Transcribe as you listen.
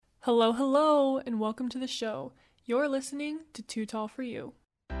Hello, hello, and welcome to the show. You're listening to Too Tall for You.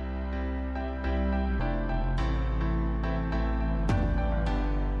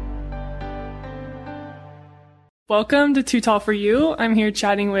 Welcome to Too Tall for You. I'm here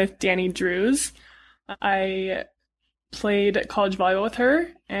chatting with Dani Drews. I played college volleyball with her,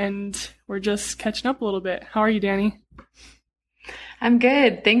 and we're just catching up a little bit. How are you, Dani? I'm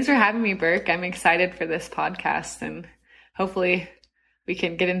good. Thanks for having me, Burke. I'm excited for this podcast, and hopefully we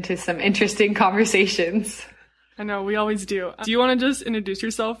can get into some interesting conversations. I know, we always do. Do you want to just introduce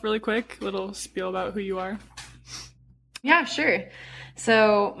yourself really quick? A little spiel about who you are. Yeah, sure.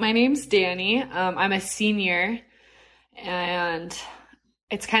 So my name's Dani. I'm a senior, and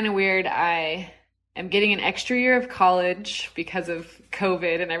it's kind of weird. I am getting an extra year of college because of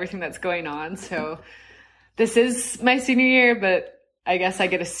COVID and everything that's going on. So this is my senior year, but I guess I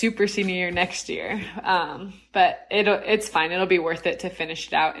get a super senior year next year. But it's fine. It'll be worth it to finish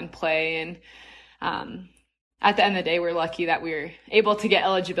it out and play. And at the end of the day, we're lucky that we're able to get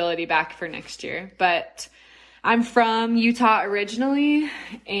eligibility back for next year. But I'm from Utah originally,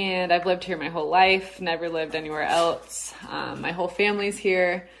 and I've lived here my whole life, never lived anywhere else. My whole family's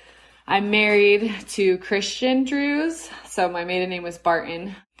here. I'm married to Christian Drews, so my maiden name was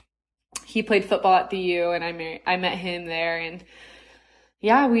Barton. He played football at the U, and I met him there, and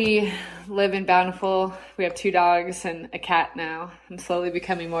yeah, we live in Bountiful. We have 2 dogs and a cat now. I'm slowly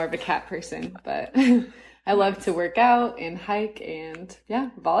becoming more of a cat person, but I love to work out and hike and, yeah,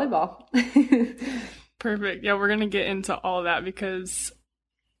 volleyball. Perfect. Yeah, we're going to get into all of that because,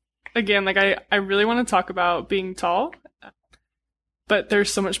 again, like I really want to talk about being tall, but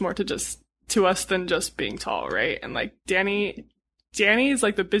there's so much more to us than just being tall, right? And like Dani is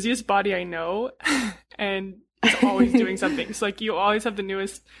like the busiest body I know, and is always doing something. So like you always have the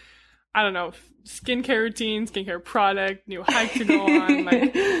newest, I don't know, skincare product, new hike to go on.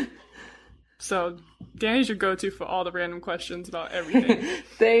 Like, so Dani's your go-to for all the random questions about everything.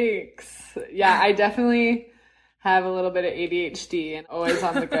 Thanks. Yeah, I definitely have a little bit of ADHD and always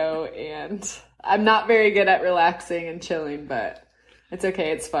on the go, and I'm not very good at relaxing and chilling, but it's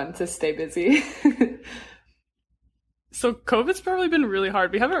okay. It's fun to stay busy. So COVID's probably been really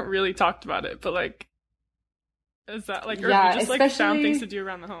hard. We haven't really talked about it, but like, is that like, or yeah, you just like found things to do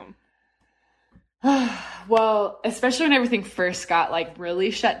around the home? Well, especially when everything first got like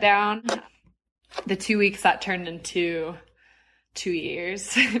really shut down, the 2 weeks that turned into 2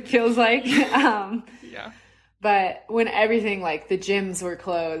 years, it feels like. Yeah. But when everything, like the gyms were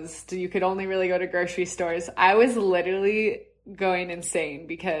closed, you could only really go to grocery stores. I was literally going insane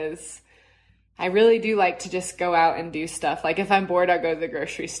because I really do like to just go out and do stuff. Like if I'm bored, I'll go to the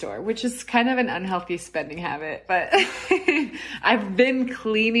grocery store, which is kind of an unhealthy spending habit. But I've been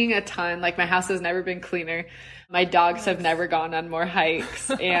cleaning a ton. Like my house has never been cleaner. My dogs have never gone on more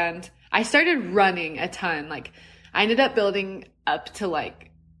hikes. And I started running a ton. Like I ended up building up to like,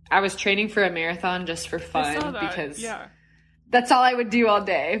 I was training for a marathon just for fun because that's all I would do all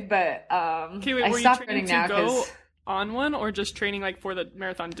day. But okay, wait, I stopped running now because on one or just training like for the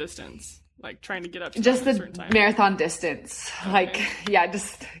marathon distance. Like trying to get up to just the time. Marathon distance. Okay. Like, yeah,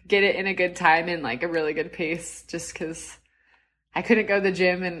 just get it in a good time and like a really good pace just because I couldn't go to the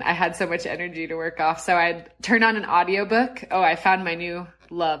gym and I had so much energy to work off. So I'd turn on an audiobook. Oh, I found my new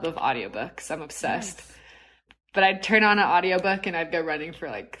love of audiobooks. I'm obsessed. Nice. But I'd turn on an audiobook and I'd go running for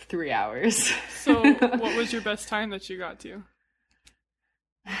like 3 hours. So what was your best time that you got to?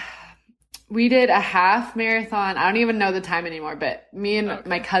 We did a half marathon. I don't even know the time anymore, but me and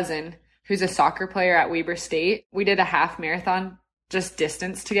my cousin, who's a soccer player at Weber State, we did a half marathon, just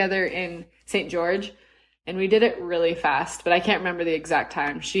distance together in St. George. And we did it really fast, but I can't remember the exact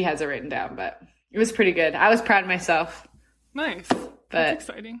time. She has it written down, but it was pretty good. I was proud of myself. Nice. But that's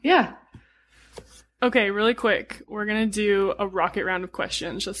exciting. Yeah. Okay, really quick. We're going to do a rocket round of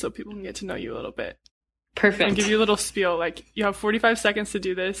questions just so people can get to know you a little bit. Perfect. I'll give you a little spiel. Like, you have 45 seconds to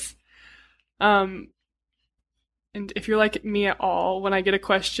do this. And if you're like me at all, when I get a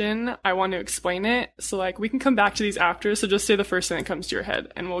question, I want to explain it. So like we can come back to these after. So just say the first thing that comes to your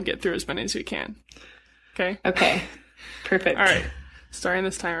head and we'll get through as many as we can. Okay? Okay. Perfect. All right. Starting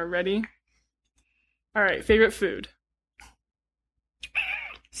this timer. Ready? All right. Favorite food?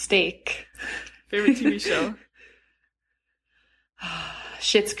 Steak. Favorite TV show?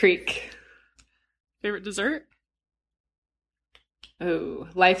 Schitt's Creek. Favorite dessert? Oh,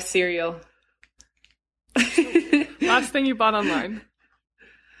 Life cereal. Last thing you bought online?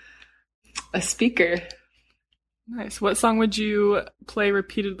 A speaker. Nice. What song would you play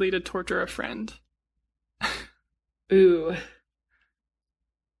repeatedly to torture a friend? Ooh.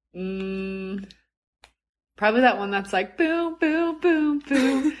 Probably that one that's like, boom, boom, boom,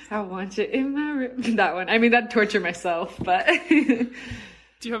 boom. I want you in my room. That one. I mean, that'd torture myself, but. Do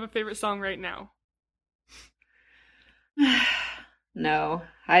you have a favorite song right now? No.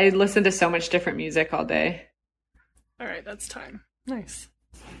 I listen to so much different music all day. All right, that's time. Nice.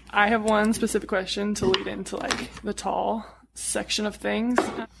 I have one specific question to lead into like the tall section of things.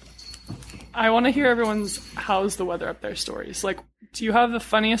 I want to hear everyone's how's the weather up there stories. Like, do you have the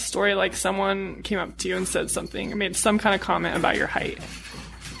funniest story, like someone came up to you and said something, or made some kind of comment about your height?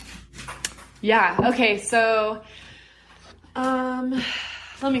 Yeah, okay, so, let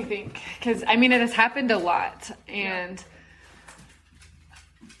me think, because, I mean, it has happened a lot, and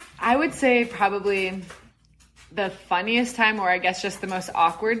I would say probably the funniest time, or I guess just the most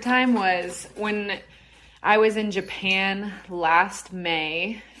awkward time, was when I was in Japan last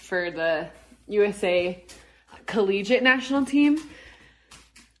May for the USA collegiate national team.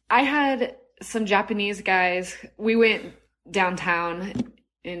 I had some Japanese guys. We went downtown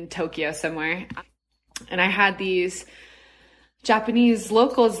in Tokyo somewhere, and I had these Japanese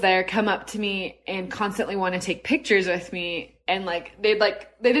locals there come up to me and constantly want to take pictures with me. And they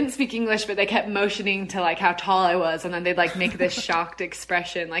didn't speak English, but they kept motioning to like how tall I was. And then they'd like make this shocked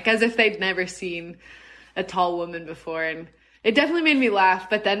expression, like as if they'd never seen a tall woman before. And it definitely made me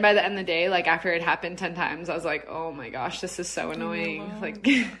laugh. But then by the end of the day, like after it happened 10 times, I was like, oh my gosh, this is so annoying. Oh, wow. Like,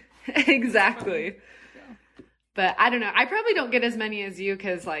 exactly. Yeah. But I don't know. I probably don't get as many as you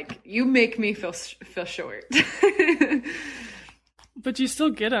because like you make me feel short. But you still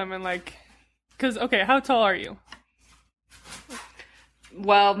get them, and like, because, okay, how tall are you?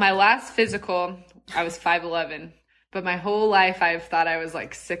 Well, my last physical, I was 5'11", but my whole life I've thought I was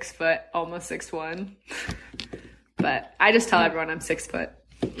like 6 foot, almost 6'1". But I just tell everyone I'm 6 foot.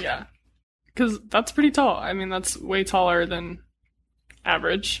 Yeah. Because that's pretty tall. I mean, that's way taller than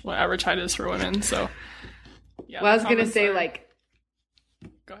average, what average height is for women, so. Yeah, well, I was going to say, like,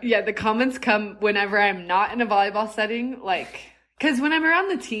 Go ahead. Yeah, the comments come whenever I'm not in a volleyball setting, like, because when I'm around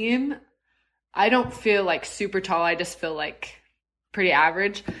the team, I don't feel like super tall. I just feel like pretty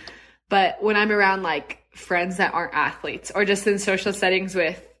average. But when I'm around like friends that aren't athletes or just in social settings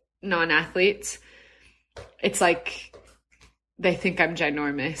with non-athletes, it's like they think I'm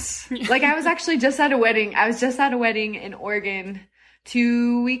ginormous. Like I was actually just at a wedding. I was just at a wedding in Oregon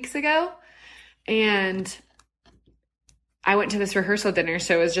 2 weeks ago, and I went to this rehearsal dinner,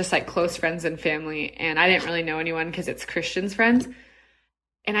 so it was just like close friends and family, and I didn't really know anyone because it's Christian's friends.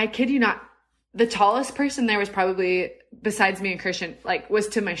 And I kid you not, the tallest person there was probably, besides me and Christian, like was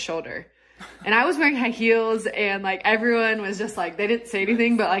to my shoulder. And I was wearing high heels, and like everyone was just like, they didn't say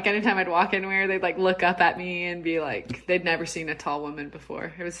anything, but like anytime I'd walk anywhere, they'd like look up at me and be like, they'd never seen a tall woman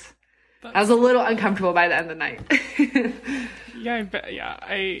before. I was a little uncomfortable by the end of the night. Yeah, I bet. Yeah,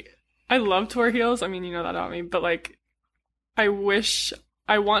 I love to wear heels. I mean, you know that about me, but like, I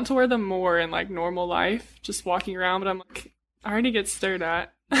want to wear them more in like normal life, just walking around, but I'm like, I already get stared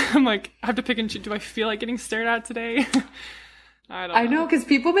at. I'm like, I have to pick and choose. Do I feel like getting stared at today? I know, because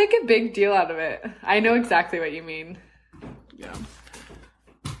people make a big deal out of it. I know exactly what you mean. Yeah.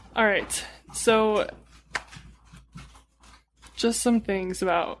 All right. So, just some things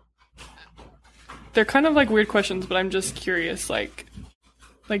about, they're kind of like weird questions, but I'm just curious, like,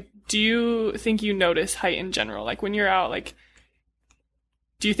 do you think you notice height in general? Like when you're out, like,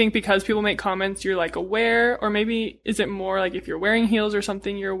 do you think because people make comments, you're like aware, or maybe is it more like if you're wearing heels or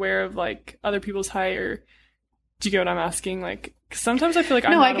something, you're aware of like other people's height, or do you get what I'm asking? Like, 'cause sometimes I feel like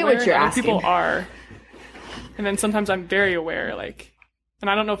I'm not aware and other people are, and then sometimes I'm very aware, like, and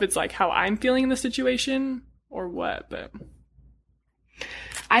I don't know if it's like how I'm feeling in the situation or what, but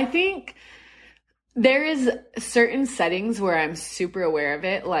I think there is certain settings where I'm super aware of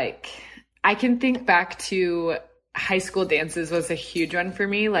it. Like, I can think back to high school dances was a huge one for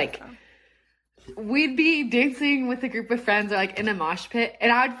me. Like, we'd be dancing with a group of friends or like in a mosh pit,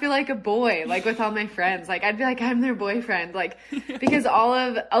 and I would feel like a boy, like with all my friends. Like, I'd be like, I'm their boyfriend. Like, because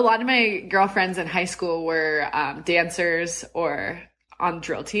a lot of my girlfriends in high school were dancers or on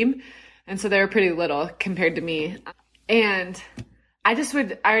drill team. And so they were pretty little compared to me. And I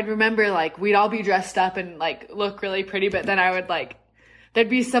would remember like we'd all be dressed up and like look really pretty, but then I would like, there'd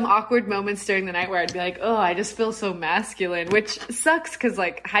be some awkward moments during the night where I'd be like, oh, I just feel so masculine, which sucks because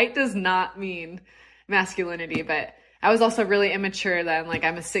like height does not mean masculinity, but I was also really immature then. Like,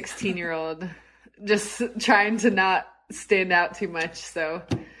 I'm a 16-year-old just trying to not stand out too much. So,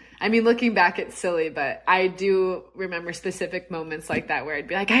 I mean, looking back, it's silly, but I do remember specific moments like that where I'd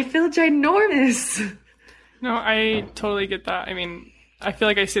be like, I feel ginormous. No, I totally get that. I mean, I feel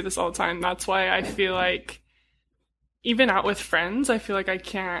like I say this all the time. That's why I feel like even out with friends, I feel like I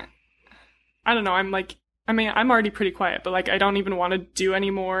can't, I don't know, I'm I mean, I'm already pretty quiet, but like I don't even want to do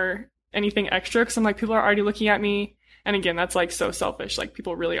anything extra because I'm like, people are already looking at me. And again, that's like so selfish. Like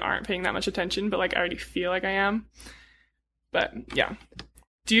people really aren't paying that much attention, but like I already feel like I am. But yeah.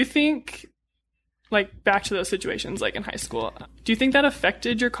 Do you think, like back to those situations like in high school, do you think that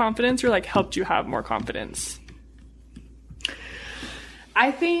affected your confidence or like helped you have more confidence?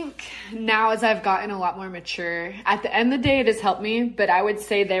 I think now as I've gotten a lot more mature, at the end of the day, it has helped me, but I would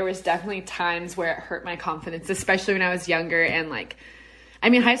say there was definitely times where it hurt my confidence, especially when I was younger. And like, I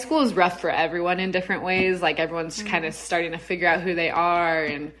mean, high school is rough for everyone in different ways. Like everyone's kind of starting to figure out who they are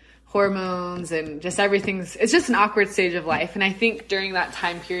and hormones and just it's just an awkward stage of life. And I think during that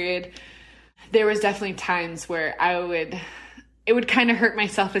time period, there was definitely times where it would kind of hurt my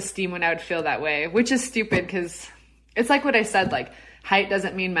self-esteem when I would feel that way, which is stupid because it's like what I said, like, height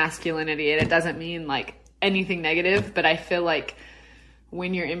doesn't mean masculinity and it doesn't mean like anything negative, but I feel like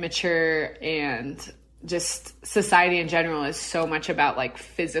when you're immature and just society in general is so much about like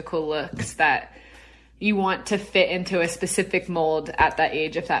physical looks that you want to fit into a specific mold at that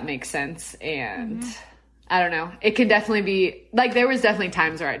age, if that makes sense. And I don't know, it can definitely be like, there was definitely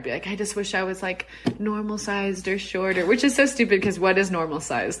times where I'd be like, I just wish I was like normal sized or shorter, which is so stupid because what is normal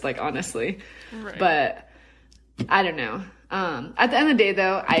sized, like honestly, right. But I don't know. At the end of the day,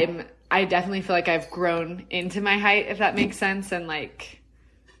 though, I definitely feel like I've grown into my height, if that makes sense, and like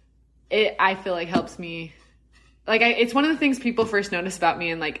I feel like helps me. Like it's one of the things people first notice about me,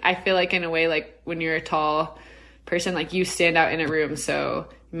 and like I feel like in a way, like when you're a tall person, like you stand out in a room, so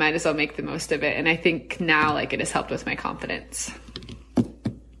you might as well make the most of it. And I think now, like it has helped with my confidence.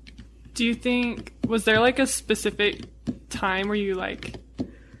 Do you think was there like a specific time where you like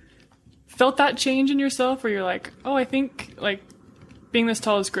felt that change in yourself where you're like, oh, I think like being this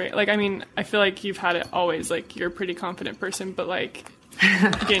tall is great? Like, I mean, I feel like you've had it always, like you're a pretty confident person, but like,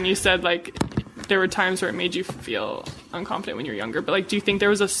 again, you said like there were times where it made you feel unconfident when you're younger, but like, do you think there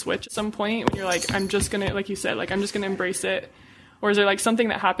was a switch at some point when you're like, I'm just gonna, like you said, like, I'm just gonna embrace it? Or is there like something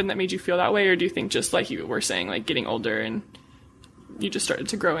that happened that made you feel that way? Or do you think just like you were saying, like getting older and you just started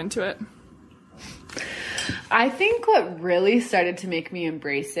to grow into it? I think what really started to make me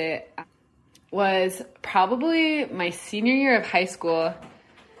embrace it was probably my senior year of high school.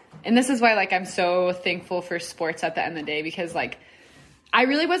 And this is why, like, I'm so thankful for sports at the end of the day, because, like, I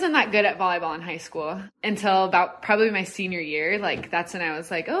really wasn't that good at volleyball in high school until about probably my senior year. Like, that's when I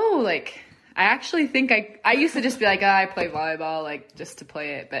was like, oh, like, I actually think I used to just be like, oh, I play volleyball, like, just to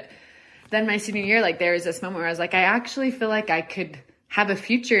play it. But then my senior year, like, there was this moment where I was like, I actually feel like I could have a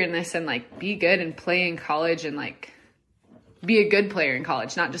future in this and, like, be good and play in college and, like, be a good player in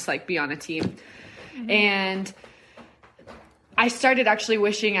college, not just like be on a team. And I started actually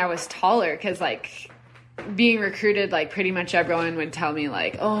wishing I was taller because like being recruited, like pretty much everyone would tell me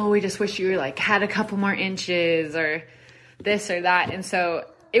like, oh, we just wish you were like had a couple more inches or this or that. And so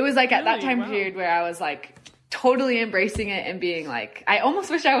it was like at that time period where I was like totally embracing it and being like, I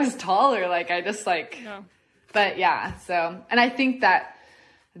almost wish I was taller. Like I just like, but yeah. So, and I think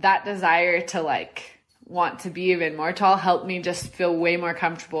that desire to like want to be even more tall helped me just feel way more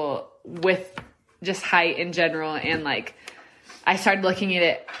comfortable with just height in general. And like I started looking at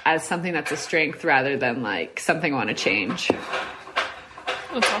it as something that's a strength rather than like something I want to change.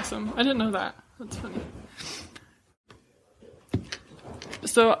 That's awesome. I didn't know that. That's funny.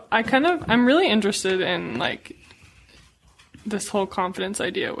 So I'm really interested in like this whole confidence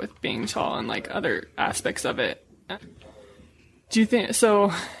idea with being tall and like other aspects of it. Do you think,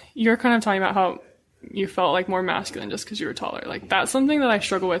 so you're kind of talking about how you felt like more masculine just because you were taller. Like that's something that I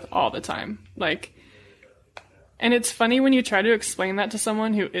struggle with all the time. Like, and it's funny when you try to explain that to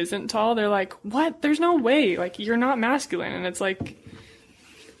someone who isn't tall, they're like, what? There's no way. Like you're not masculine. And it's like,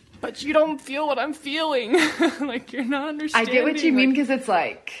 but you don't feel what I'm feeling. Like you're not understanding. I get what you mean because it's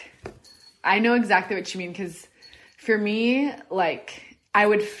like, I know exactly what you mean because for me, like I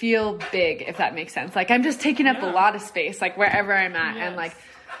would feel big if that makes sense. Like I'm just taking up a lot of space, like wherever I'm at. Yes. And like,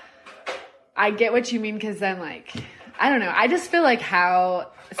 I get what you mean because then like, I don't know. I just feel like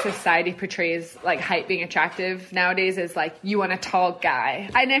how society portrays like height being attractive nowadays is like you want a tall guy.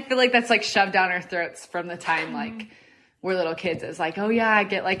 And I feel like that's like shoved down our throats from the time like we're little kids. It's like, oh yeah, I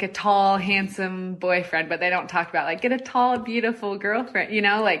get like a tall, handsome boyfriend, but they don't talk about like get a tall, beautiful girlfriend, you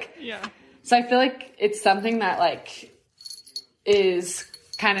know, like, yeah. So I feel like it's something that like is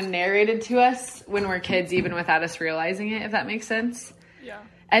kind of narrated to us when we're kids, even without us realizing it, if that makes sense. Yeah.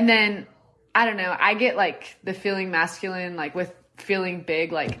 And then I don't know, I get like the feeling masculine, like with feeling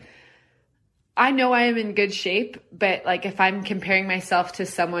big, like I know I am in good shape, but like if I'm comparing myself to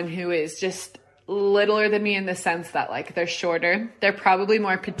someone who is just littler than me in the sense that like they're shorter, they're probably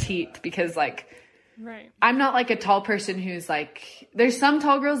more petite because like Right. I'm not like a tall person who's like, there's some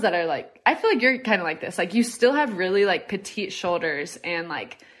tall girls that are like, I feel like you're kind of like this. Like you still have really like petite shoulders and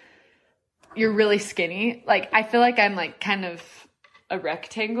like you're really skinny. Like I feel like I'm like kind of a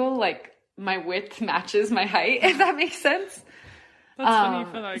rectangle. Like my width matches my height, if that makes sense. That's funny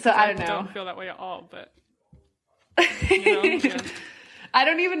for like, so I don't feel that way at all, but you know, yeah. I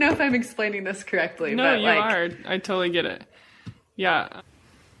don't even know if I'm explaining this correctly. No, but you are. I totally get it. Yeah.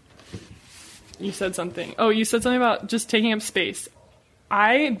 You said something. Oh, you said something about just taking up space.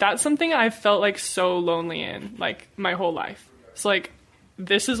 That's something I've felt like so lonely in like my whole life. So like,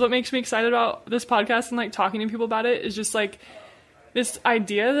 this is what makes me excited about this podcast and like talking to people about it is just like this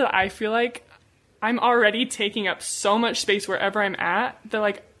idea that I feel like I'm already taking up so much space wherever I'm at that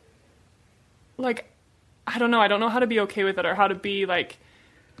like, I don't know how to be okay with it or how to be like,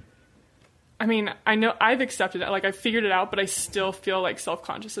 I mean, I know I've accepted it, like I figured it out, but I still feel like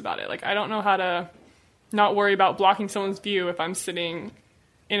self-conscious about it. Like I don't know how to not worry about blocking someone's view if I'm sitting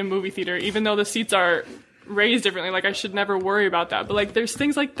in a movie theater, even though the seats are raised differently. Like I should never worry about that. But like there's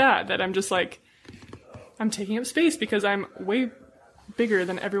things like that I'm just like, I'm taking up space because I'm way bigger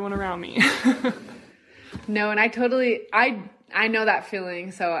than everyone around me. No, and I know that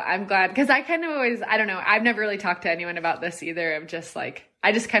feeling, so I'm glad, because I kind of always, I don't know, I've never really talked to anyone about this either, of just like,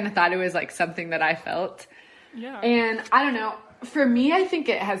 I just kind of thought it was like something that I felt. Yeah. And I don't know, for me, I think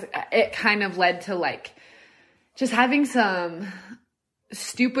it kind of led to like, just having some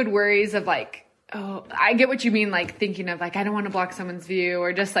stupid worries of like, oh, I get what you mean, like thinking of like, I don't want to block someone's view,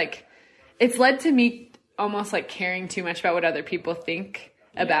 or just like, it's led to me almost like caring too much about what other people think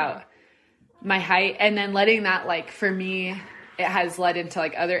about my height, and then letting that, like, for me, it has led into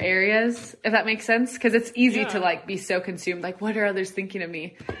like other areas, if that makes sense, because it's easy to like be so consumed, like what are others thinking of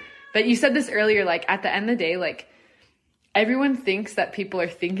me? But you said this earlier, like at the end of the day, like everyone thinks that people are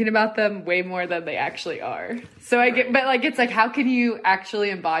thinking about them way more than they actually are. So I get, but like it's like, how can you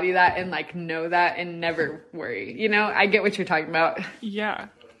actually embody that and like know that and never worry, you know? I get what you're talking about. Yeah.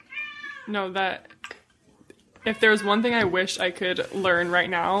 No, that if there was one thing I wish I could learn right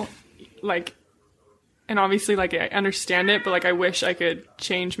now, like, and obviously like I understand it, but like I wish I could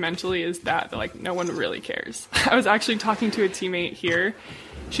change mentally, is that like no one really cares. I was actually talking to a teammate here.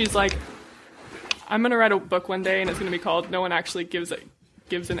 She's like, I'm gonna write a book one day and it's gonna be called "No One Actually Gives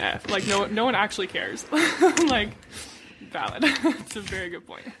an F." Like no one actually cares. Like, valid. It's a very good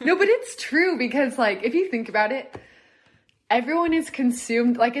point. No, but it's true, because like if you think about it, everyone is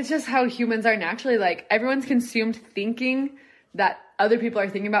consumed, like it's just how humans are naturally, like everyone's consumed thinking that other people are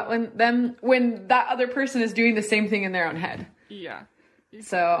thinking about when that other person is doing the same thing in their own head. Yeah.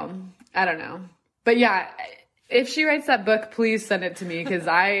 So, I don't know. But yeah, if she writes that book, please send it to me, because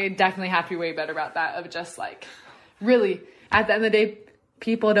I definitely have to be way better about that, of just like, really, at the end of the day,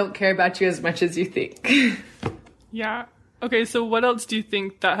 people don't care about you as much as you think. Yeah. Okay, so what else do you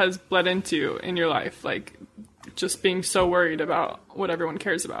think that has bled into in your life? Like, just being so worried about what everyone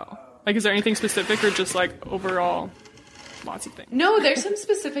cares about? Like, is there anything specific, or just like overall lots of things? No, there's some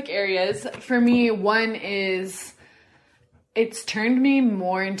specific areas. For me, one is it's turned me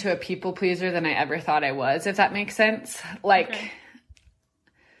more into a people pleaser than I ever thought I was, if that makes sense. Like, okay.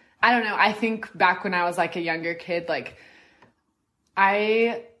 I don't know. I think back when I was like a younger kid, like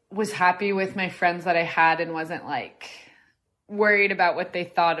I was happy with my friends that I had and wasn't like worried about what they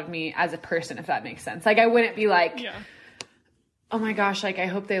thought of me as a person, if that makes sense. Like I wouldn't be like, oh my gosh, like I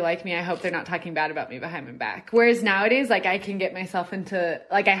hope they like me. I hope they're not talking bad about me behind my back. Whereas nowadays, like I can get myself into,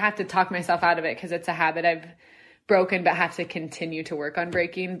 like I have to talk myself out of it, because it's a habit I've broken but have to continue to work on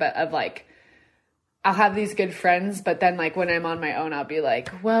breaking. But of like, I'll have these good friends, but then like when I'm on my own, I'll be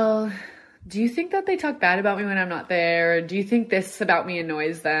like, well, do you think that they talk bad about me when I'm not there? Or do you think this about me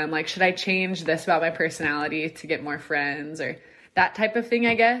annoys them? Like, should I change this about my personality to get more friends, or that type of thing,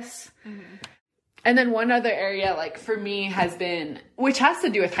 I guess. Mm-hmm. And then one other area, like for me, has been, which has to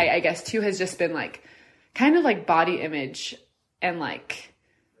do with height, I guess, too, has just been like kind of like body image. And like,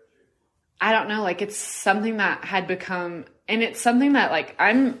 I don't know, like it's something that had become, and it's something that like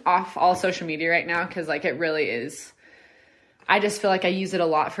I'm off all social media right now, because like it really is, I just feel like I use it a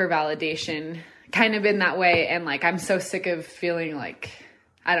lot for validation, kind of in that way. And like, I'm so sick of feeling like,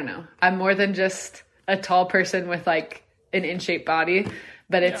 I don't know, I'm more than just a tall person with like an in-shape body.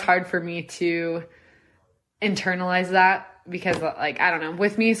 But it's hard for me to internalize that, because like, I don't know,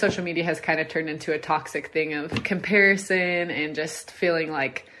 with me, social media has kind of turned into a toxic thing of comparison and just feeling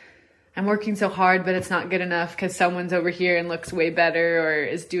like I'm working so hard, but it's not good enough because someone's over here and looks way better or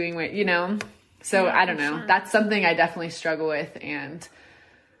is doing what, you know? So I don't know. Sure. That's something I definitely struggle with, and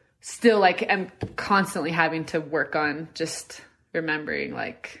still like I'm constantly having to work on just remembering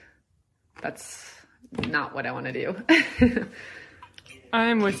like that's not what I want to do.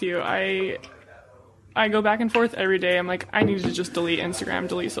 I'm with you. I go back and forth every day. I'm like, I need to just delete Instagram,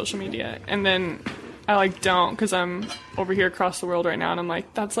 delete social media. And then I like don't, because I'm over here across the world right now. And I'm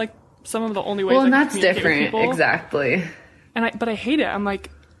like, that's like some of the only ways well, and I can that's communicate with different. people. Exactly. But I hate it. I'm like,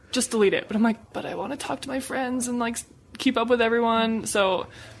 just delete it. But I'm like, but I want to talk to my friends and like keep up with everyone. So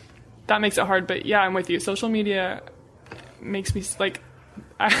that makes it hard. But yeah, I'm with you. Social media makes me like,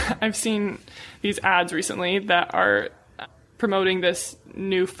 I've seen these ads recently that are promoting this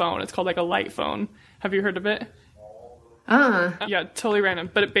new phone. It's called like a light phone. Have you heard of it? Yeah, totally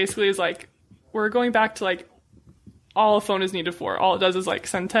random. But it basically is like, we're going back to like all a phone is needed for. All it does is like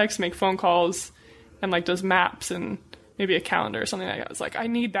send text, make phone calls, and like does maps and maybe a calendar or something like that. It's like, I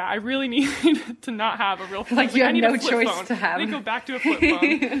need that. I really need to not have a real phone. Like you have I need no a flip choice phone. to have. I need to go back to a flip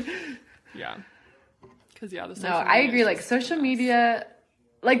phone. Yeah. Because yeah, the social I agree. Like social media,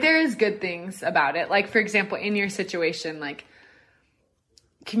 like there is good things about it. Like for example, in your situation, like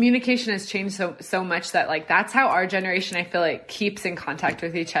communication has changed so much that like that's how our generation, I feel like, keeps in contact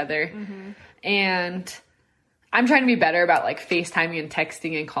with each other. Mm-hmm. And I'm trying to be better about like FaceTiming and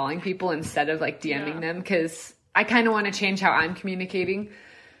texting and calling people instead of like DMing them, because I kind of want to change how I'm communicating.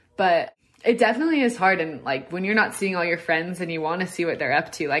 But it definitely is hard. And like when you're not seeing all your friends and you want to see what they're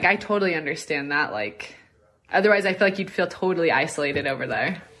up to, like I totally understand that. Like otherwise I feel like you'd feel totally isolated over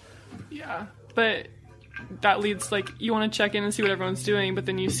there. Yeah. But that leads, like, you want to check in and see what everyone's doing, but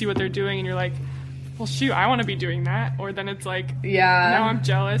then you see what they're doing and you're like, well, shoot, I want to be doing that. Or then it's like, now I'm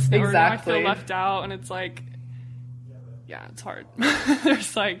jealous. Exactly. Or now I feel left out. And it's like, yeah, it's hard.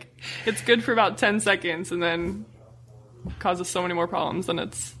 There's like, it's good for about 10 seconds and then causes so many more problems than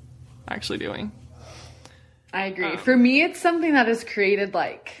it's actually doing. I agree. For me, it's something that has created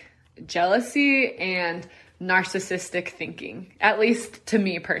like jealousy and narcissistic thinking, at least to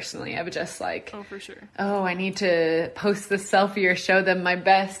me personally. I would just like, oh, for sure. Oh, I need to post this selfie or show them my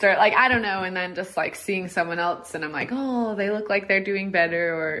best, or like, I don't know. And then just like seeing someone else and I'm like, oh, they look like they're doing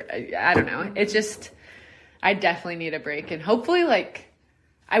better, or I don't know. It's just, I definitely need a break. And hopefully like,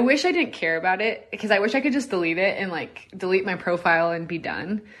 I wish I didn't care about it, because I wish I could just delete it and like delete my profile and be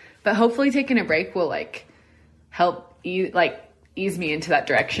done. But hopefully taking a break will like help ease me into that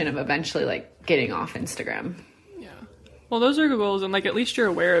direction of eventually like getting off Instagram. Yeah. Well, those are goals, and like at least you're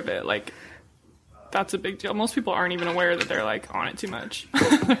aware of it. Like that's a big deal. Most people aren't even aware that they're like on it too much.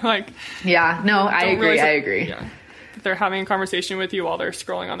 Like, yeah, no, I agree. Yeah. They're having a conversation with you while they're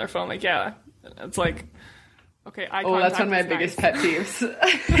scrolling on their phone. Like, yeah, it's like, okay, eye contact. That's one of my biggest pet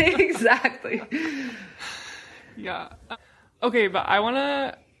peeves. Exactly. Yeah. Okay, but I want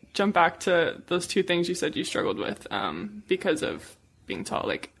to jump back to those two things you said you struggled with because of being tall.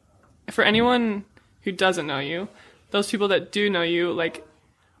 Like, for anyone who doesn't know you, those people that do know you, like,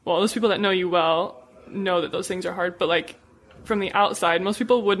 well, those people that know you well know that those things are hard, but like from the outside, most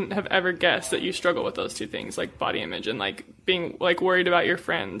people wouldn't have ever guessed that you struggle with those two things, like body image and like being like worried about your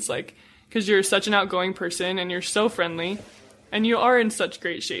friends, like, because you're such an outgoing person and you're so friendly and you are in such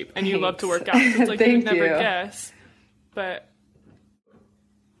great shape and you love to work out. So it's like you would never guess, but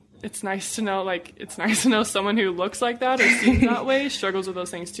it's nice to know someone who looks like that or seems that way struggles with those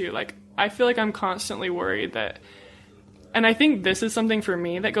things too. Like, I feel like I'm constantly worried that, and I think this is something for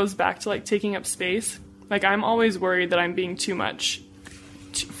me that goes back to like taking up space. Like, I'm always worried that I'm being too much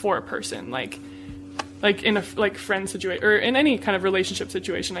for a person, like in a like friend situation or in any kind of relationship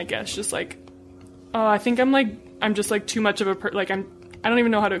situation, I guess. Just like, oh, I think I'm just like too much of a I don't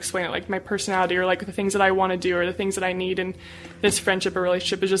even know how to explain it, like my personality or like the things that I want to do or the things that I need in this friendship or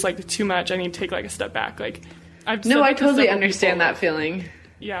relationship is just like too much. I need to take like a step back. Like, I totally understand that feeling.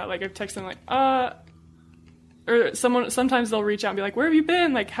 Yeah, like I've texted them like, or sometimes they'll reach out and be like, where have you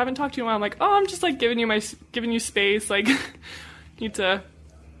been? Like, haven't talked to you in a while. I'm like, oh, I'm just like giving you space. Like, need to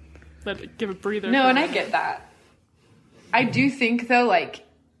give a breather. No, and I get that. I do think though, like,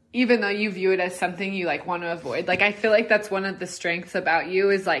 even though you view it as something you like want to avoid, like I feel like that's one of the strengths about you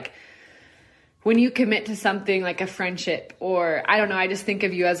is like when you commit to something like a friendship, or I don't know, I just think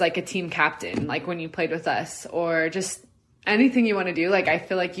of you as like a team captain, like when you played with us, or just anything you want to do. Like, I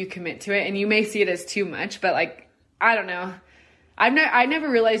feel like you commit to it, and you may see it as too much, but like, I don't know. I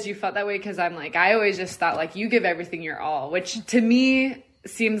never realized you felt that way, because I'm like, I always just thought like you give everything your all, which to me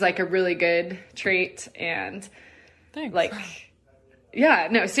seems like a really good trait. And thanks. Like, yeah,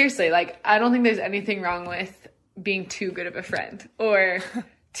 no, seriously, like, I don't think there's anything wrong with being too good of a friend or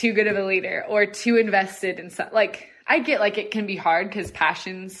too good of a leader or too invested in something. Like, I get like it can be hard because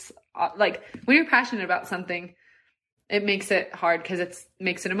passions, like when you're passionate about something, it makes it hard because it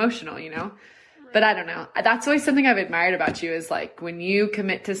makes it emotional, you know? But I don't know. That's always something I've admired about you is like when you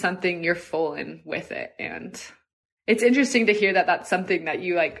commit to something, you're full in with it. And it's interesting to hear that that's something that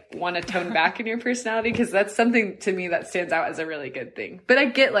you like want to tone back in your personality, because that's something to me that stands out as a really good thing. But I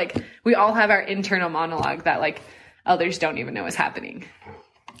get like we all have our internal monologue that like others don't even know is happening.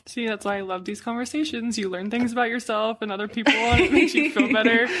 See, that's why I love these conversations. You learn things about yourself and other people, and it makes you feel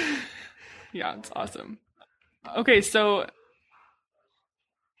better. Yeah, it's awesome. Okay, so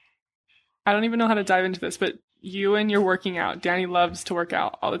I don't even know how to dive into this, but you and your working out. Dani loves to work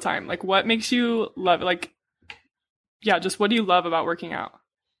out all the time. Like, what makes you love it? Like, yeah, just what do you love about working out?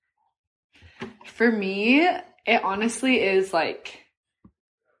 For me, it honestly is like,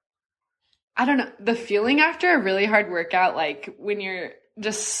 I don't know, the feeling after a really hard workout, like when you're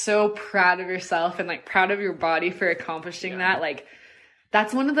just so proud of yourself and like proud of your body for accomplishing that, like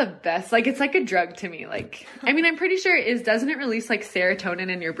that's one of the best. Like, it's like a drug to me. Like, I mean, I'm pretty sure it is. Doesn't it release like serotonin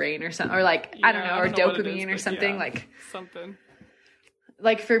in your brain or something? Or like, I don't know, or dopamine or something. Like something.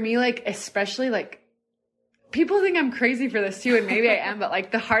 Like for me, like, especially like people think I'm crazy for this too. And maybe I am, but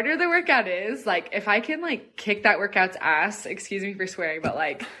like the harder the workout is, like if I can like kick that workout's ass, excuse me for swearing, but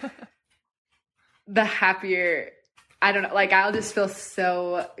like the happier, I don't know, like I'll just feel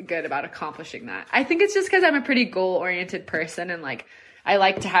so good about accomplishing that. I think it's just because I'm a pretty goal-oriented person, and like I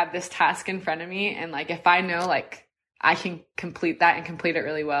like to have this task in front of me, and like if I know like I can complete that and complete it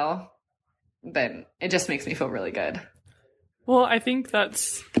really well, then it just makes me feel really good. Well, I think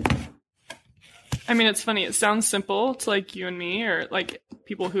that's, I mean, it's funny. It sounds simple to like you and me, or like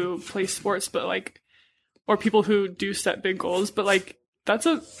people who play sports, but like, or people who do set big goals, but like that's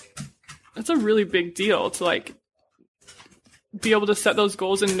a really big deal to like be able to set those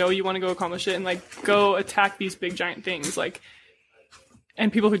goals and know you want to go accomplish it and like go attack these big giant things. Like,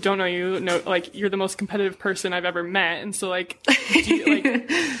 and people who don't know you know, like, you're the most competitive person I've ever met. And so like, do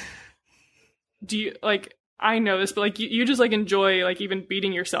you like, I know this, but like you just like enjoy like even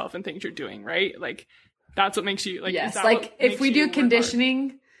beating yourself and things you're doing, right? Like that's what makes you like, yes. Like if we do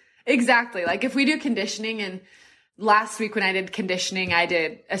conditioning, exactly. Like if we do conditioning, and last week when I did conditioning, I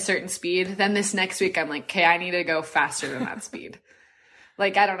did a certain speed. Then this next week, I'm like, okay, I need to go faster than that speed.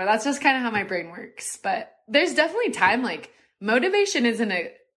 Like, I don't know. That's just kind of how my brain works. But there's definitely time. Like, motivation isn't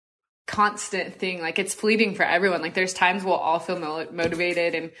a constant thing. Like, it's fleeting for everyone. Like, there's times we'll all feel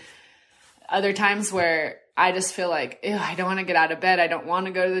motivated, and other times where I just feel like, ew, I don't want to get out of bed. I don't want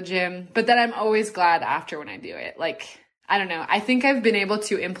to go to the gym. But then I'm always glad after when I do it. Like, I don't know. I think I've been able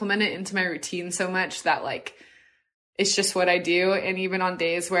to implement it into my routine so much that, like, it's just what I do. And even on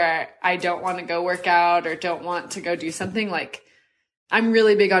days where I don't want to go work out or don't want to go do something, like I'm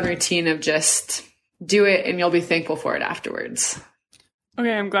really big on routine of just do it and you'll be thankful for it afterwards.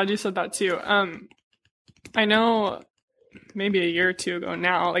 Okay, I'm glad you said that too. I know maybe a year or two ago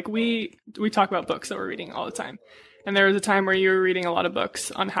now, like we talk about books that we're reading all the time. And there was a time where you were reading a lot of books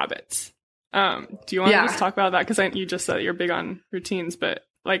on habits. Do you want to just talk about that? Because you just said that you're big on routines, but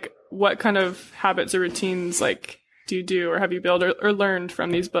like what kind of habits or routines like do you do or have you built or learned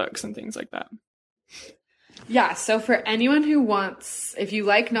from these books and things like that? Yeah. So for anyone who wants, if you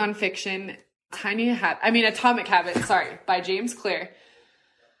like nonfiction, Atomic Habits, by James Clear.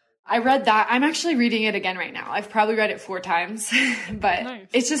 I read that. I'm actually reading it again right now. I've probably read it 4 times, but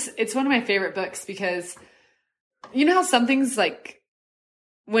nice. It's one of my favorite books because you know how some things like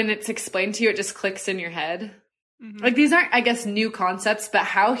when it's explained to you, it just clicks in your head. Mm-hmm. Like these aren't, I guess, new concepts, but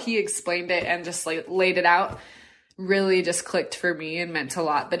how he explained it and just like laid it out really just clicked for me and meant a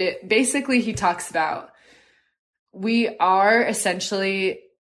lot. But basically he talks about we are essentially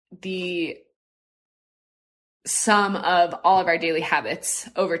the sum of all of our daily habits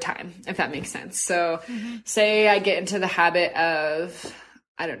over time, if that makes sense. So say I get into the habit of,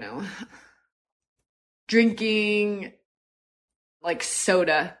 I don't know, drinking like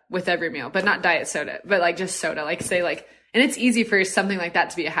soda with every meal, but not diet soda, but like just soda, like say like, and it's easy for something like that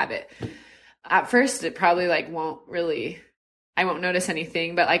to be a habit. At first, it probably like I won't notice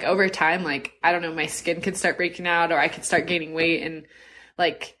anything, but like over time, like, I don't know, my skin could start breaking out or I could start gaining weight. And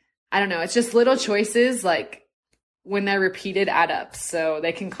like, I don't know, it's just little choices, like when they're repeated add up. So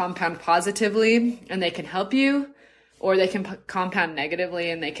they can compound positively and they can help you, or they can compound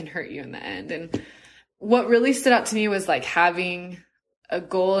negatively and they can hurt you in the end. And what really stood out to me was like having a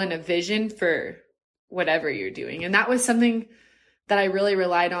goal and a vision for whatever you're doing. And that was something that I really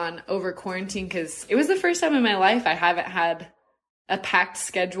relied on over quarantine because it was the first time in my life I haven't had a packed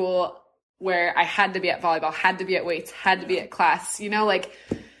schedule where I had to be at volleyball, had to be at weights, had to be at class. You know, like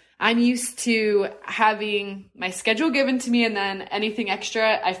I'm used to having my schedule given to me and then anything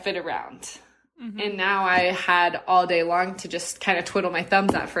extra I fit around. Mm-hmm. And now I had all day long to just kind of twiddle my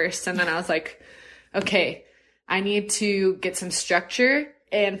thumbs at first. And then I was like, okay, I need to get some structure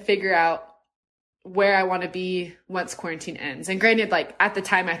and figure out where I want to be once quarantine ends. And granted, like at the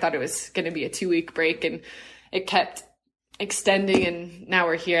time I thought it was going to be a 2-week break, and it kept extending, and now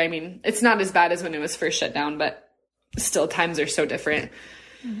we're here. I mean, it's not as bad as when it was first shut down, but still times are so different.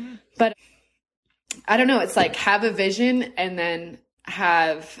 Mm-hmm. But I don't know. It's like have a vision and then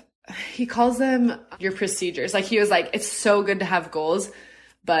have, he calls them your procedures. Like he was like, it's so good to have goals,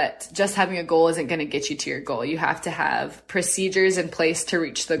 but just having a goal isn't going to get you to your goal. You have to have procedures in place to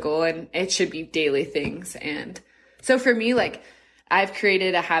reach the goal, and it should be daily things. And so for me, like I've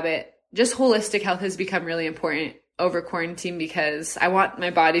created a habit, just holistic health has become really important over quarantine because I want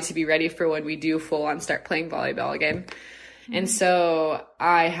my body to be ready for when we do full on start playing volleyball again. Mm-hmm. And so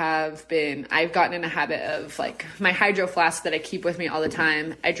I've gotten in a habit of like my hydro flask that I keep with me all the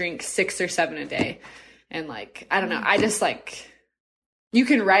time. I drink 6 or 7 a day. And like, I don't know. I just like, you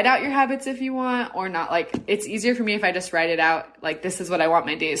can write out your habits if you want or not. Like it's easier for me if I just write it out. Like this is what I want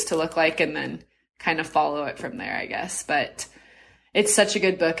my days to look like, and then kind of follow it from there, I guess. But it's such a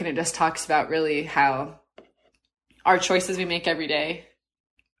good book, and it just talks about really how our choices we make every day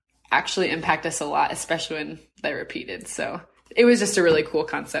actually impact us a lot, especially when they're repeated. So it was just a really cool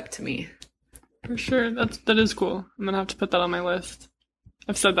concept to me. For sure. That is cool. I'm going to have to put that on my list.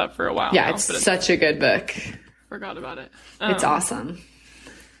 I've said that for a while. Yeah, now, it's such a good book. Forgot about it. It's awesome.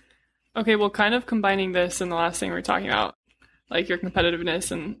 Okay, well, kind of combining this and the last thing we were talking about, like your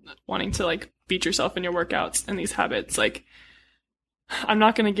competitiveness and wanting to like beat yourself in your workouts and these habits. Like, I'm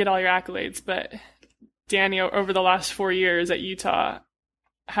not going to get all your accolades, but Dani, over the last 4 years at Utah,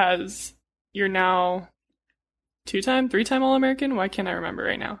 you're now 2-time, 3-time All-American? Why can't I remember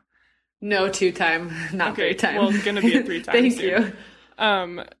right now? No, 2-time, not 3-time. Well, it's going to be a 3-time. Thank soon.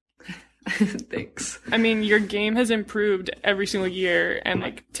 You. Thanks. I mean, your game has improved every single year and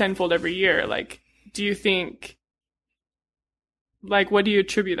like tenfold every year. Like, do you think, like, what do you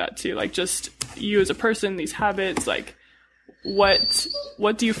attribute that to? Like, just you as a person, these habits, like, what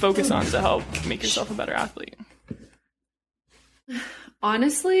do you focus on to help make yourself a better athlete?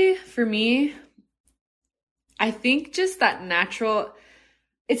 Honestly, for me, I think just that natural,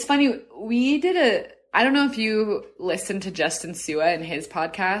 it's funny, I don't know if you listen to Justin Sua and his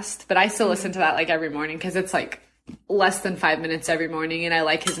podcast, but I still listen to that like every morning because it's like less than 5 minutes every morning, and I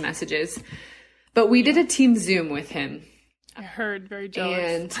like his messages. But we did a team Zoom with him. I heard, very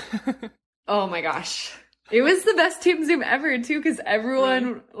jealous. And oh my gosh. It was the best team Zoom ever too, because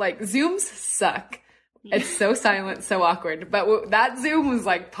everyone, like, Zooms suck. Yeah. It's so silent, so awkward. But that Zoom was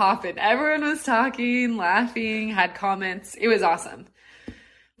like popping. Everyone was talking, laughing, had comments. It was awesome.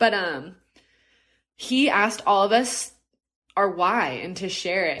 But he asked all of us our why and to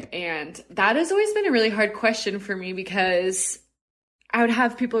share it. And that has always been a really hard question for me because I would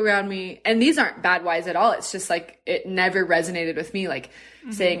have people around me, and these aren't bad whys at all. It's just like it never resonated with me, like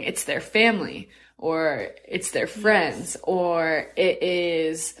saying it's their family or it's their friends or it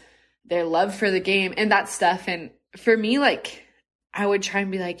is their love for the game and that stuff. And for me, like, I would try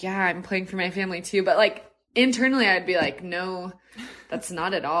and be like, yeah, I'm playing for my family too. But like internally I'd be like, no, that's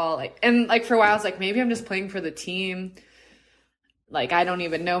not at all. Like, and like for a while I was like, maybe I'm just playing for the team. Like, I don't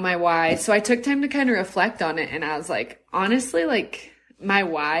even know my why. So I took time to kind of reflect on it. And I was like, honestly, like my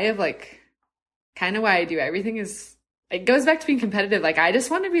why of like kind of why I do everything is, it goes back to being competitive. Like, I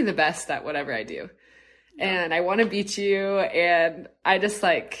just want to be the best at whatever I do. And I want to beat you. And I just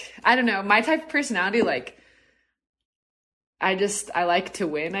like, I don't know, my type of personality, like, I like to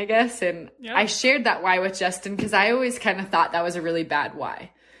win, I guess. And I shared that why with Justin because I always kind of thought that was a really bad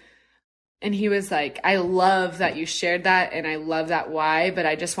why. And he was like, I love that you shared that and I love that why, but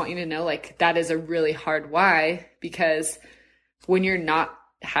I just want you to know, like, that is a really hard why, because when you're not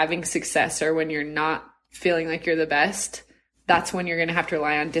having success or when you're not feeling like you're the best, that's when you're going to have to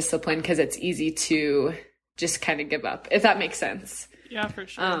rely on discipline because it's easy to just kind of give up, if that makes sense. Yeah, for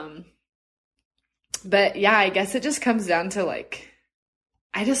sure. But yeah, I guess it just comes down to like,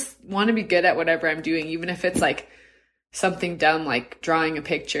 I just want to be good at whatever I'm doing, even if it's like something dumb, like drawing a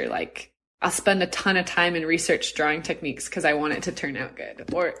picture. Like, I'll spend a ton of time in research drawing techniques because I want it to turn out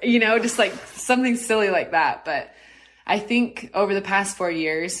good, or, you know, just like something silly like that. But I think over the past 4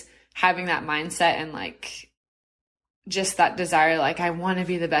 years, having that mindset and like just that desire, like, I want to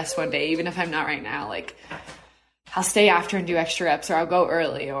be the best one day, even if I'm not right now. Like, I'll stay after and do extra reps, or I'll go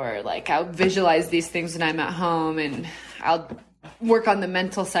early, or like I'll visualize these things when I'm at home, and I'll work on the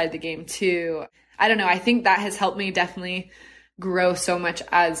mental side of the game too. I don't know. I think that has helped me definitely grow so much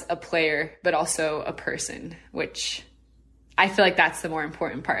as a player, but also a person, which I feel like that's the more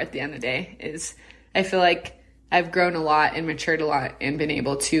important part at the end of the day. Is I feel like I've grown a lot and matured a lot and been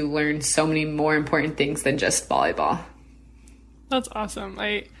able to learn so many more important things than just volleyball. That's awesome.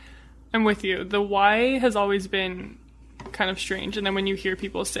 I'm with you. The why has always been kind of strange. And then when you hear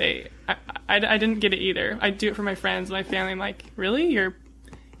people say, I didn't get it either. I do it for my friends, my family. I'm like, really? You're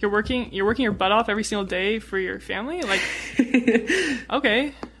working your butt off every single day for your family? Like,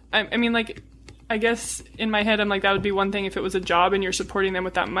 okay. I mean, like, I guess in my head, I'm like, that would be one thing if it was a job and you're supporting them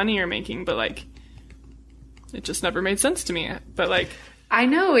with that money you're making. But like, it just never made sense to me. But like, I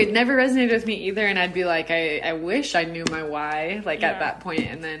know, it never resonated with me either. And I'd be like, I wish I knew my why, like at that point.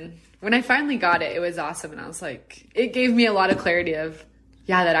 And then when I finally got it, it was awesome. And I was like, it gave me a lot of clarity of,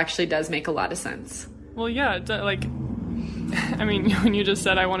 yeah, that actually does make a lot of sense. Well, yeah, like, I mean, when you just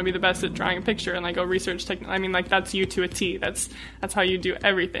said I want to be the best at drawing a picture and like go research technology, I mean, like that's you to a T. That's how you do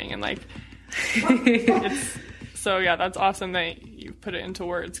everything. And like, so yeah, that's awesome that you put it into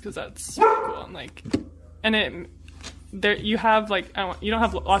words, because that's super cool. And like, and you have like, you don't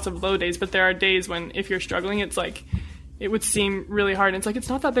have lots of low days, but there are days when if you're struggling, it's like, it would seem really hard. And it's like, it's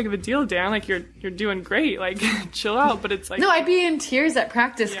not that big of a deal, Dan. Like, you're doing great. Like, chill out. But it's like, no, I'd be in tears at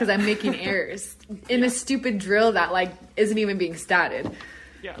practice because I'm making errors in a stupid drill that like isn't even being statted.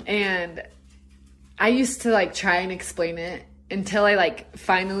 Yeah. And I used to like try and explain it until I like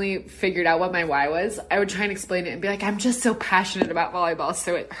finally figured out what my why was. I would try and explain it and be like, I'm just so passionate about volleyball,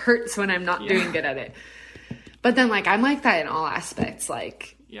 so it hurts when I'm not doing good at it. But then like, I'm like that in all aspects.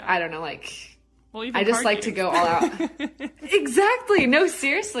 Like, I don't know, like, well, I just like to go all out. Exactly. No,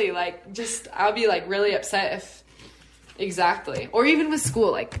 seriously. Like, just, I'll be like really upset if, exactly. Or even with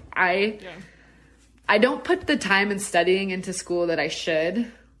school, like I don't put the time in studying into school that I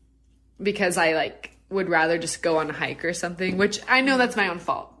should, because I like would rather just go on a hike or something, which I know that's my own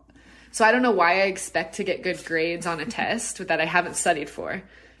fault. So I don't know why I expect to get good grades on a test that I haven't studied for.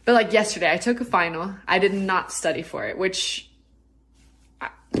 But like yesterday I took a final. I did not study for it, which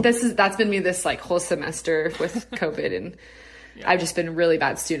that's been me this like whole semester with COVID, and I've just been a really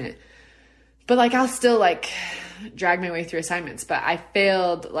bad student. But like, I'll still like drag my way through assignments, but I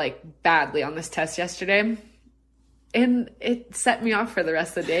failed like badly on this test yesterday, and it set me off for the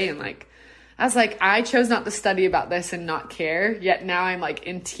rest of the day. And like, I was like, I chose not to study about this and not care, yet now I'm like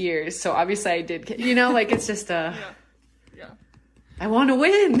in tears. So obviously I did, like, it's just I want to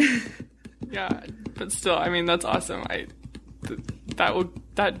win. Yeah, but still, I mean, that's awesome.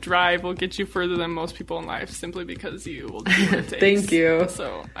 That drive will get you further than most people in life, simply because you will do what it takes. Thank you.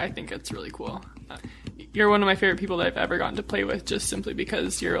 So I think it's really cool. You're one of my favorite people that I've ever gotten to play with, just simply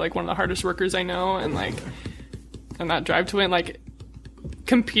because you're like one of the hardest workers I know, and like, and that drive to win, like,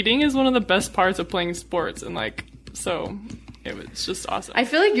 competing is one of the best parts of playing sports, and like, so it was just awesome. I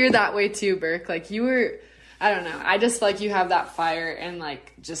feel like you're that way too, Burke. Like, you were, I don't know, I just like, you have that fire and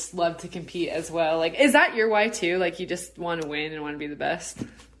like just love to compete as well. Like, is that your why too? Like, you just want to win and want to be the best?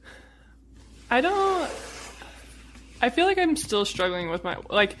 I feel like I'm still struggling with my,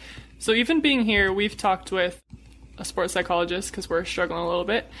 like, so even being here, we've talked with a sports psychologist because we're struggling a little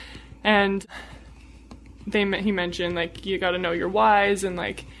bit, and he mentioned like, you got to know your whys, and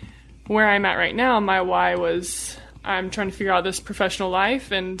like, where I'm at right now, my why was, I'm trying to figure out this professional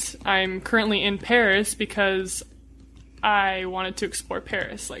life, and I'm currently in Paris because I wanted to explore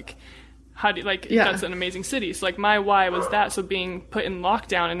Paris. Like, how do you, like, that's an amazing city. So like, my why was that. So being put in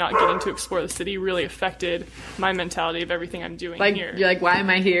lockdown and not getting to explore the city really affected my mentality of everything I'm doing like, here. You're like, why am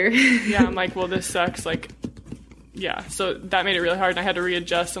I here? Yeah, I'm like, well, this sucks. Like, yeah. So that made it really hard, and I had to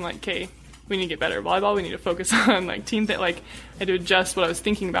readjust. I'm like, okay, we need to get better at volleyball. We need to focus on like team like, I had to adjust what I was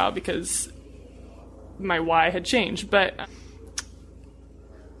thinking about because my why had changed. But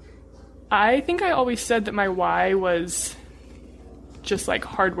I think I always said that my why was just like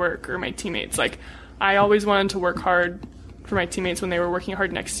hard work or my teammates. Like, I always wanted to work hard for my teammates when they were working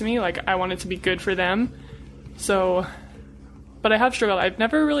hard next to me. Like, I wanted to be good for them. So, but I have struggled. I've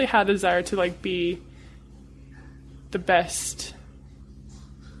never really had a desire to like be the best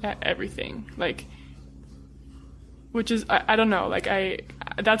at everything. Like, which is, I don't know. Like,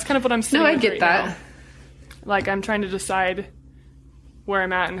 that's kind of what I'm saying. No, I get right that. now. Like, I'm trying to decide where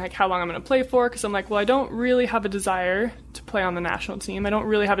I'm at and like how long I'm going to play for, because I'm like, well, I don't really have a desire to play on the national team. I don't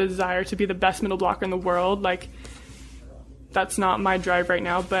really have a desire to be the best middle blocker in the world. Like, that's not my drive right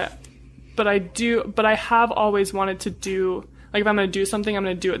now. But I have always wanted to do, like, if I'm going to do something, I'm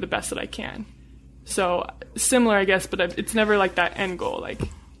going to do it the best that I can. So similar, I guess, but it's never like that end goal. Like,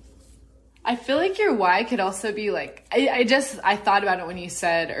 I feel like your why could also be like, I thought about it when you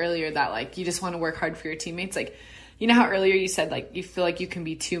said earlier that like, you just want to work hard for your teammates. Like, you know how earlier you said like, you feel like you can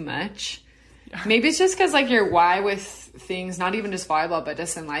be too much? Maybe it's just because, like, your why with things, not even just volleyball, but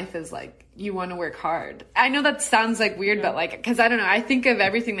just in life, is, like, you want to work hard. I know that sounds, like, weird, but, like, because I don't know. I think of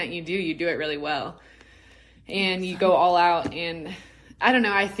everything that you do it really well. And you go all out. And I don't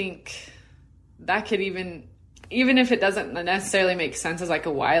know. I think that could even if it doesn't necessarily make sense as, like,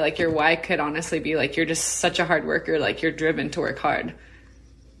 a why, like, your why could honestly be, like, you're just such a hard worker. Like, you're driven to work hard.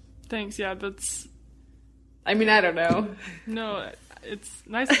 Thanks. Yeah, that's... I mean, I don't know. No, it's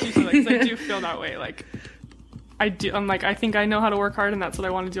nice that you say that, because I do feel that way. Like, I'm like, I think I know how to work hard, and that's what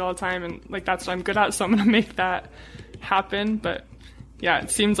I want to do all the time, and, like, that's what I'm good at, so I'm going to make that happen. But, yeah, it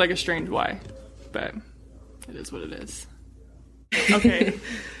seems like a strange why, but it is what it is. Okay.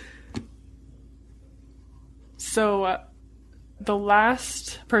 So, the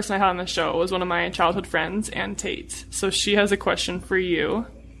last person I had on the show was one of my childhood friends, Ann Tate. So she has a question for you.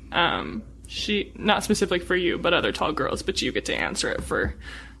 She, not specifically for you, but other tall girls, but you get to answer it for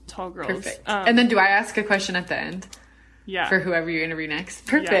tall girls. Perfect. And then do I ask a question at the end? Yeah. For whoever you interview next?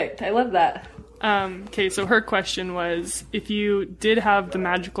 Perfect. Yeah. I love that. Okay, so her question was, if you did have the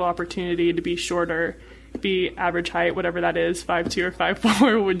magical opportunity to be shorter, be average height, whatever that is, 5'2" or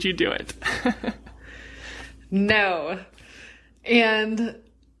 5'4", would you do it? No. And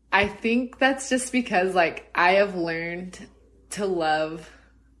I think that's just because, like, I have learned to love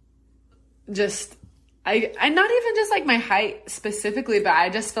just, I not even just, like, my height specifically, but I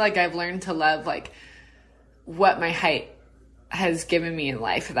just feel like I've learned to love, like, what my height has given me in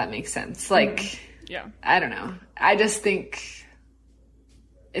life, if that makes sense. Like, yeah, I don't know. I just think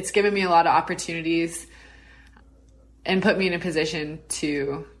it's given me a lot of opportunities and put me in a position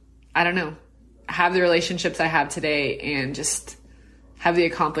to, I don't know, have the relationships I have today and just have the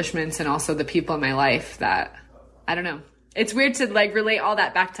accomplishments and also the people in my life that, I don't know. It's weird to, like, relate all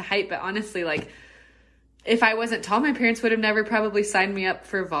that back to height, but honestly, like, if I wasn't tall, my parents would have never probably signed me up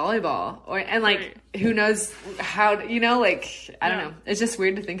for volleyball. And like, right. Who knows how, you know, like, I don't know. It's just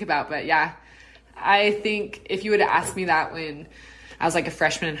weird to think about, but yeah. I think if you would have asked me that when I was, like, a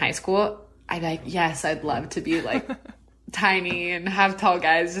freshman in high school, I'd be like, yes, I'd love to be, like, tiny and have tall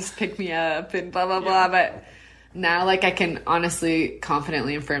guys just pick me up and blah, blah, blah. But now, like, I can honestly,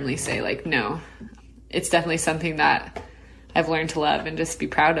 confidently and firmly say, like, no, it's definitely something that I've learned to love and just be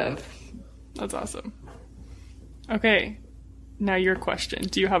proud of. That's awesome. Okay, now your question.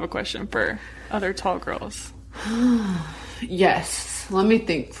 Do you have a question for other tall girls? Yes. Let me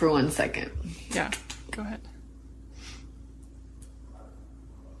think for 1 second. Yeah, go ahead.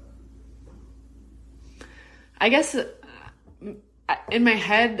 I guess in my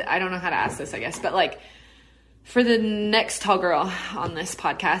head, I don't know how to ask this, I guess. But, like, for the next tall girl on this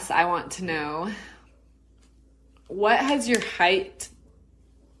podcast, I want to know, what has your height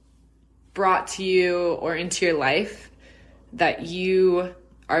brought to you or into your life that you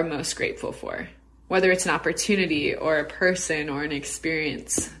are most grateful for? Whether it's an opportunity or a person or an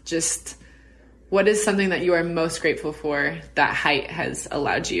experience, just what is something that you are most grateful for that height has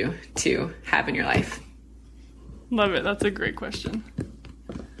allowed you to have in your life? Love it. That's a great question.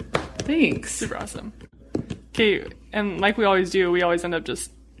 Thanks. Super awesome. Okay, and like we always do, we always end up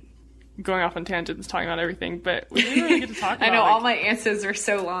just going off on tangents, talking about everything, but we didn't really get to talk about, I know, like, all my answers are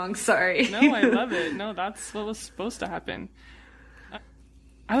so long, sorry. No, I love it. No, that's what was supposed to happen.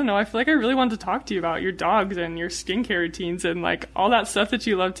 I don't know, I feel like I really wanted to talk to you about your dogs and your skincare routines and, like, all that stuff that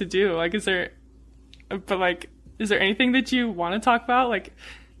you love to do. Like, is there anything that you want to talk about? Like,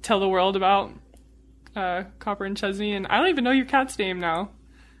 tell the world about Copper and Chesney, and I don't even know your cat's name now.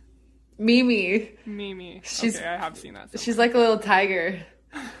 Mimi. Okay, I have seen that somewhere. She's like a little tiger.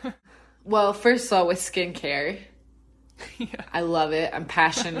 Well, first of all, with skincare, yeah. I love it. I'm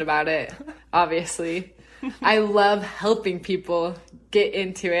passionate about it, obviously. I love helping people get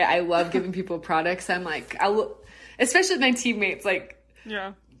into it. I love giving people products. I'm like, especially my teammates, like,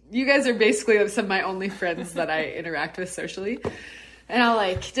 yeah, you guys are basically some of my only friends that I interact with socially. And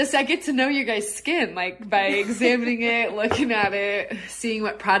I get to know your guys' skin, like, by examining it, looking at it, seeing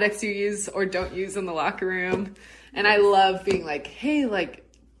what products you use or don't use in the locker room. And I love being like, hey, like,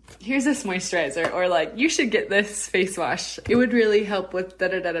 here's this moisturizer, or, like, you should get this face wash. It would really help with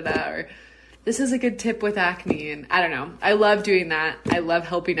da-da-da-da-da, or this is a good tip with acne. And I don't know. I love doing that. I love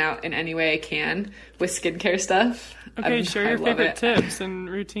helping out in any way I can with skincare stuff. Okay, share your favorite tips and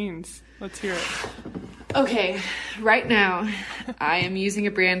routines. Let's hear it. Okay, right now, I am using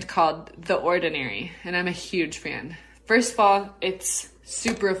a brand called The Ordinary, and I'm a huge fan. First of all, it's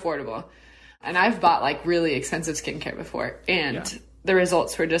super affordable. And I've bought, like, really expensive skincare before, and the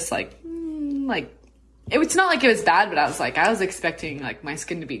results were just, it's not like it was bad, but I was expecting, like, my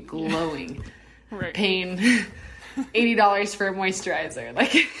skin to be glowing. Right. Paying $80 for a moisturizer.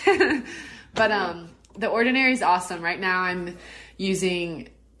 Like, But The Ordinary is awesome. Right now I'm using,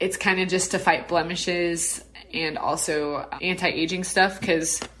 it's kind of just to fight blemishes and also anti-aging stuff,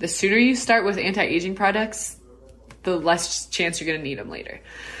 because the sooner you start with anti-aging products, the less chance you're going to need them later.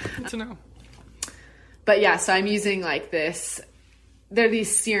 Good to know. But yeah, so I'm using like this. They're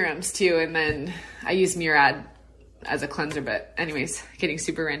these serums too, and then I use Murad as a cleanser. But anyways, getting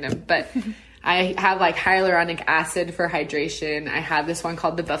super random. But I have like hyaluronic acid for hydration. I have this one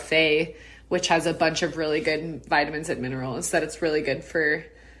called the Buffet, which has a bunch of really good vitamins and minerals that it's really good for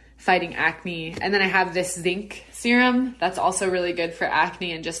fighting acne. And then I have this zinc serum that's also really good for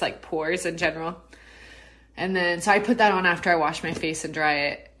acne and just like pores in general. And then, so I put that on after I wash my face and dry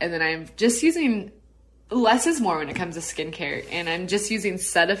it. And then I'm just using, less is more when it comes to skincare. And I'm just using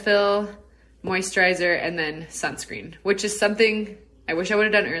Cetaphil, moisturizer, and then sunscreen, which is something I wish I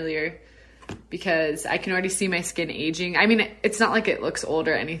would have done earlier, because I can already see my skin aging. I mean, it's not like it looks old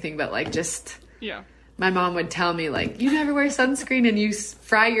or anything, but like just, yeah. My mom would tell me like, you never wear sunscreen and you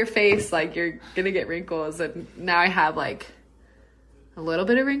fry your face, like you're going to get wrinkles. And now I have like a little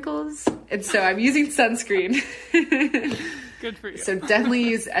bit of wrinkles. And so I'm using sunscreen. Good for you. So definitely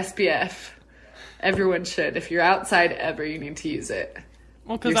use SPF. Everyone should. If you're outside ever, you need to use it.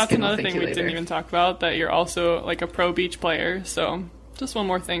 Well, because that's another thing we didn't even talk about, that you're also like a pro beach player. So just one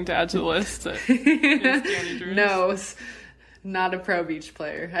more thing to add to the list. Dani Drews. No, not a pro beach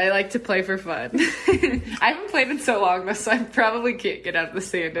player. I like to play for fun. I haven't played in so long, though, so I probably can't get out of the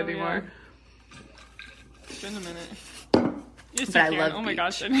sand anymore. Yeah. It's been a minute. Yes, but I love Oh my beach.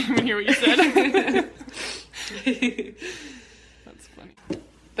 gosh, I didn't even hear what you said. That's funny.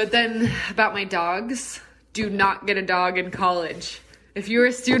 But then about my dogs, do not get a dog in college. If you're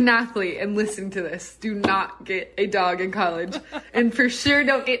a student athlete and listening to this, do not get a dog in college. And for sure,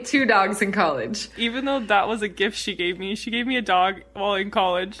 don't get 2 dogs in college. Even though that was a gift she gave me a dog while in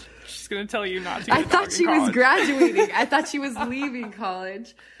college. She's going to tell you not to get a dog in college. I thought she was graduating. I thought she was leaving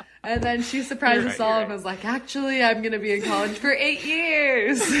college. And then she surprised us all and was like, actually, I'm going to be in college for 8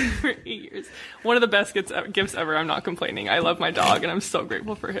 years. For 8 years. One of the best gifts ever. I'm not complaining. I love my dog, and I'm so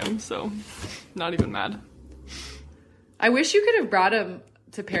grateful for him. So, not even mad. I wish you could have brought him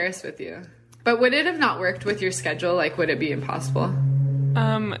to Paris with you. But would it have not worked with your schedule? Like, would it be impossible?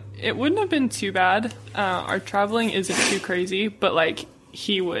 It wouldn't have been too bad. Our traveling isn't too crazy, but, like,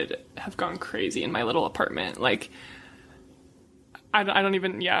 he would have gone crazy in my little apartment. Like, I don't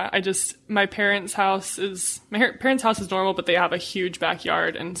even, my parents' house is normal, but they have a huge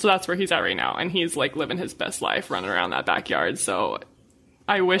backyard, and so that's where he's at right now, and he's, like, living his best life running around that backyard, so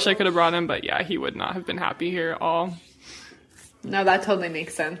I wish I could have brought him, but yeah, he would not have been happy here at all. No, that totally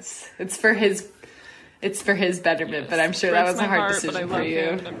makes sense. It's for his betterment, yes, but I'm sure that was a hard decision for you.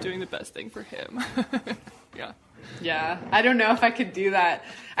 Him, and I'm doing the best thing for him. Yeah. Yeah. I don't know if I could do that.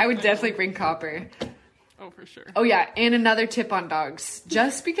 I would definitely bring Copper. Oh, for sure. Oh, yeah. And another tip on dogs.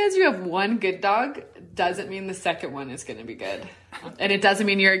 Just because you have one good dog doesn't mean the second one is going to be good. And it doesn't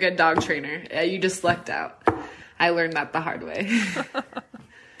mean you're a good dog trainer. You just lucked out. I learned that the hard way.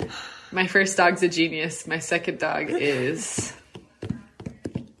 My first dog's a genius. My second dog is...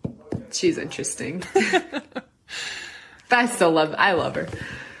 She's interesting. But I love her.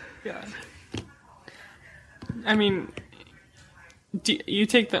 Yeah. I mean, you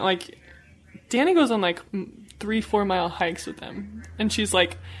take that, like, Dani goes on, like, 3-4 mile hikes with them. And she's,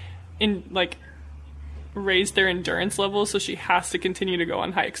 like, raised their endurance level, so she has to continue to go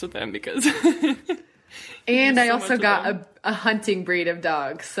on hikes with them because... And I also got a hunting breed of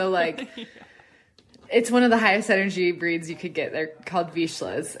dogs. So, like... Yeah. It's one of the highest energy breeds you could get. They're called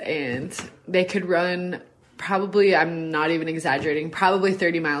Vizslas, and they could run probably, I'm not even exaggerating, probably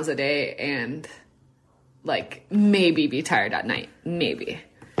 30 miles a day and, like, maybe be tired at night. Maybe.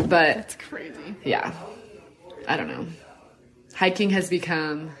 But... That's crazy. Yeah. I don't know. Hiking has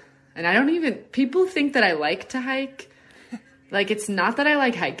become... And I don't even... People think that I like to hike. Like, it's not that I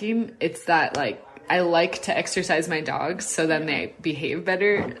like hiking. It's that, like... I like to exercise my dogs so then they behave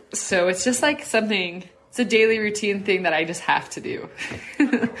better. So it's just like something, it's a daily routine thing that I just have to do.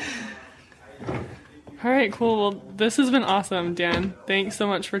 All right, cool. Well, this has been awesome, Dan. Thanks so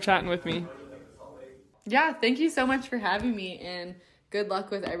much for chatting with me. Yeah, thank you so much for having me, and good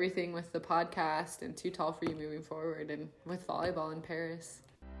luck with everything with the podcast and Too Tall for You moving forward and with volleyball in Paris.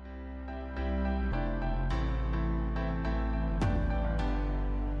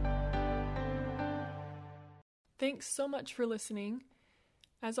 Thanks so much for listening.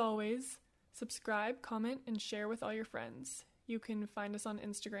 As always, subscribe, comment, and share with all your friends. You can find us on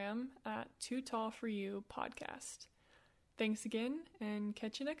Instagram at Too Tall for You Podcast. Thanks again, and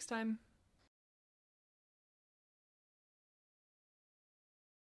catch you next time.